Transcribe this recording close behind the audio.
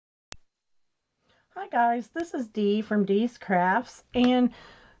Hi guys, this is Dee from Dee's Crafts, and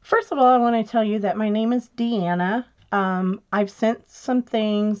first of all I want to tell you that my name is Deanna. I've sent some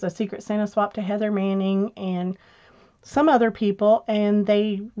things, a Secret Santa swap to Heather Manning and some other people, and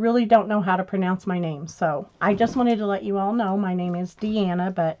they really don't know how to pronounce my name. So I just wanted to let you all know my name is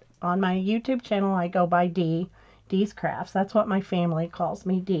Deanna, but on my YouTube channel I go by Dee's Crafts. That's what my family calls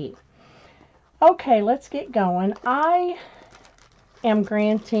me, Dee. Okay, let's get going. I am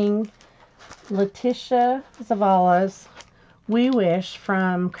granting Leticia Zavala's We Wish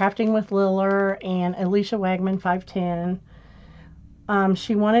from Crafting with Liller and Alicia Wagman 510.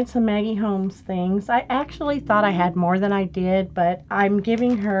 She wanted some Maggie Holmes things. I actually thought I had more than I did, but I'm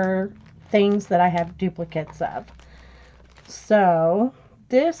giving her things that I have duplicates of. So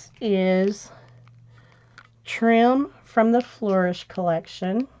this is trim from the Flourish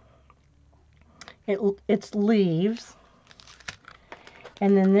collection. It's leaves.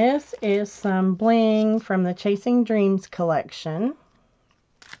 And then this is some bling from the Chasing Dreams collection.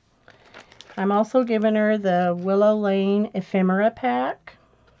 I'm also giving her the Willow Lane ephemera pack.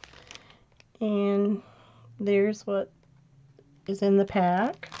 And there's what is in the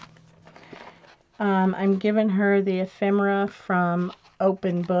pack. I'm giving her the ephemera from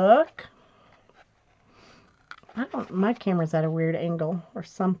Open Book. My camera's at a weird angle or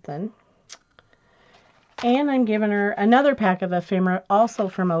something. And I'm giving her another pack of ephemera, also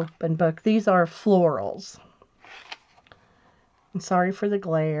from Open Book. These are florals. I'm sorry for the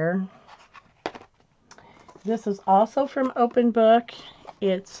glare. This is also from Open Book.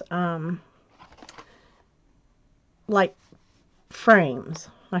 It's like frames.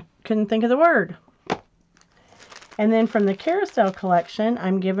 I couldn't think of the word. And then from the Carousel collection,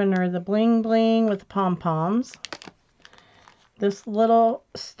 I'm giving her the Bling Bling with the pom-poms. This little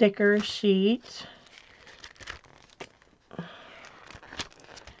sticker sheet.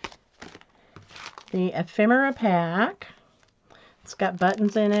 The ephemera pack. It's got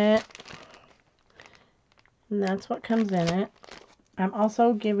buttons in it. And that's what comes in it. I'm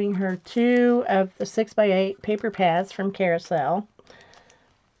also giving her 2 of the 6x8 paper pads from Carousel.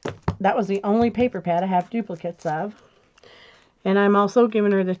 That was the only paper pad I have duplicates of. And I'm also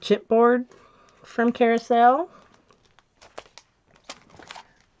giving her the chipboard from Carousel.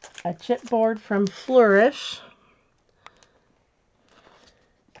 A chipboard from Flourish.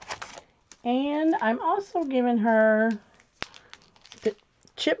 And I'm also giving her the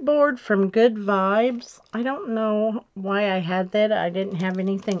chipboard from Good Vibes. I don't know why I had that. I didn't have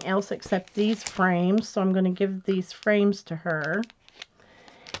anything else except these frames, so I'm going to give these frames to her.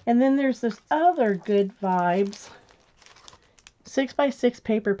 And then there's this other Good Vibes 6x6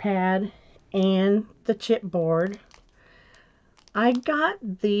 paper pad and the chipboard. I got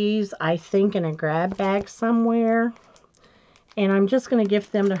these, I think, in a grab bag somewhere. And I'm just going to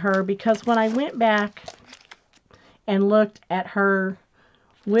gift them to her because when I went back and looked at her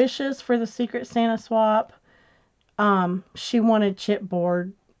wishes for the Secret Santa swap, she wanted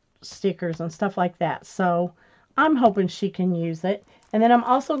chipboard stickers and stuff like that. So I'm hoping she can use it. And then I'm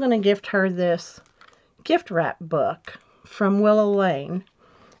also going to gift her this gift wrap book from Willow Lane.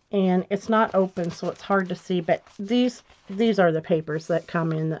 And it's not open, so it's hard to see. But these are the papers that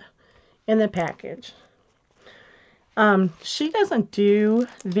come in the package. She doesn't do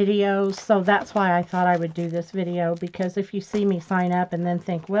videos, so that's why I thought I would do this video, because if you see me sign up and then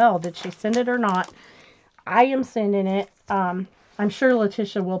think, well, did she send it or not? I am sending it. I'm sure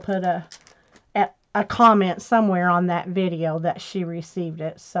Leticia will put a comment somewhere on that video that she received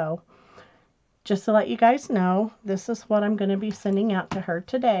it. So just to let you guys know, this is what I'm going to be sending out to her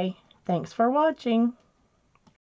today. Thanks for watching.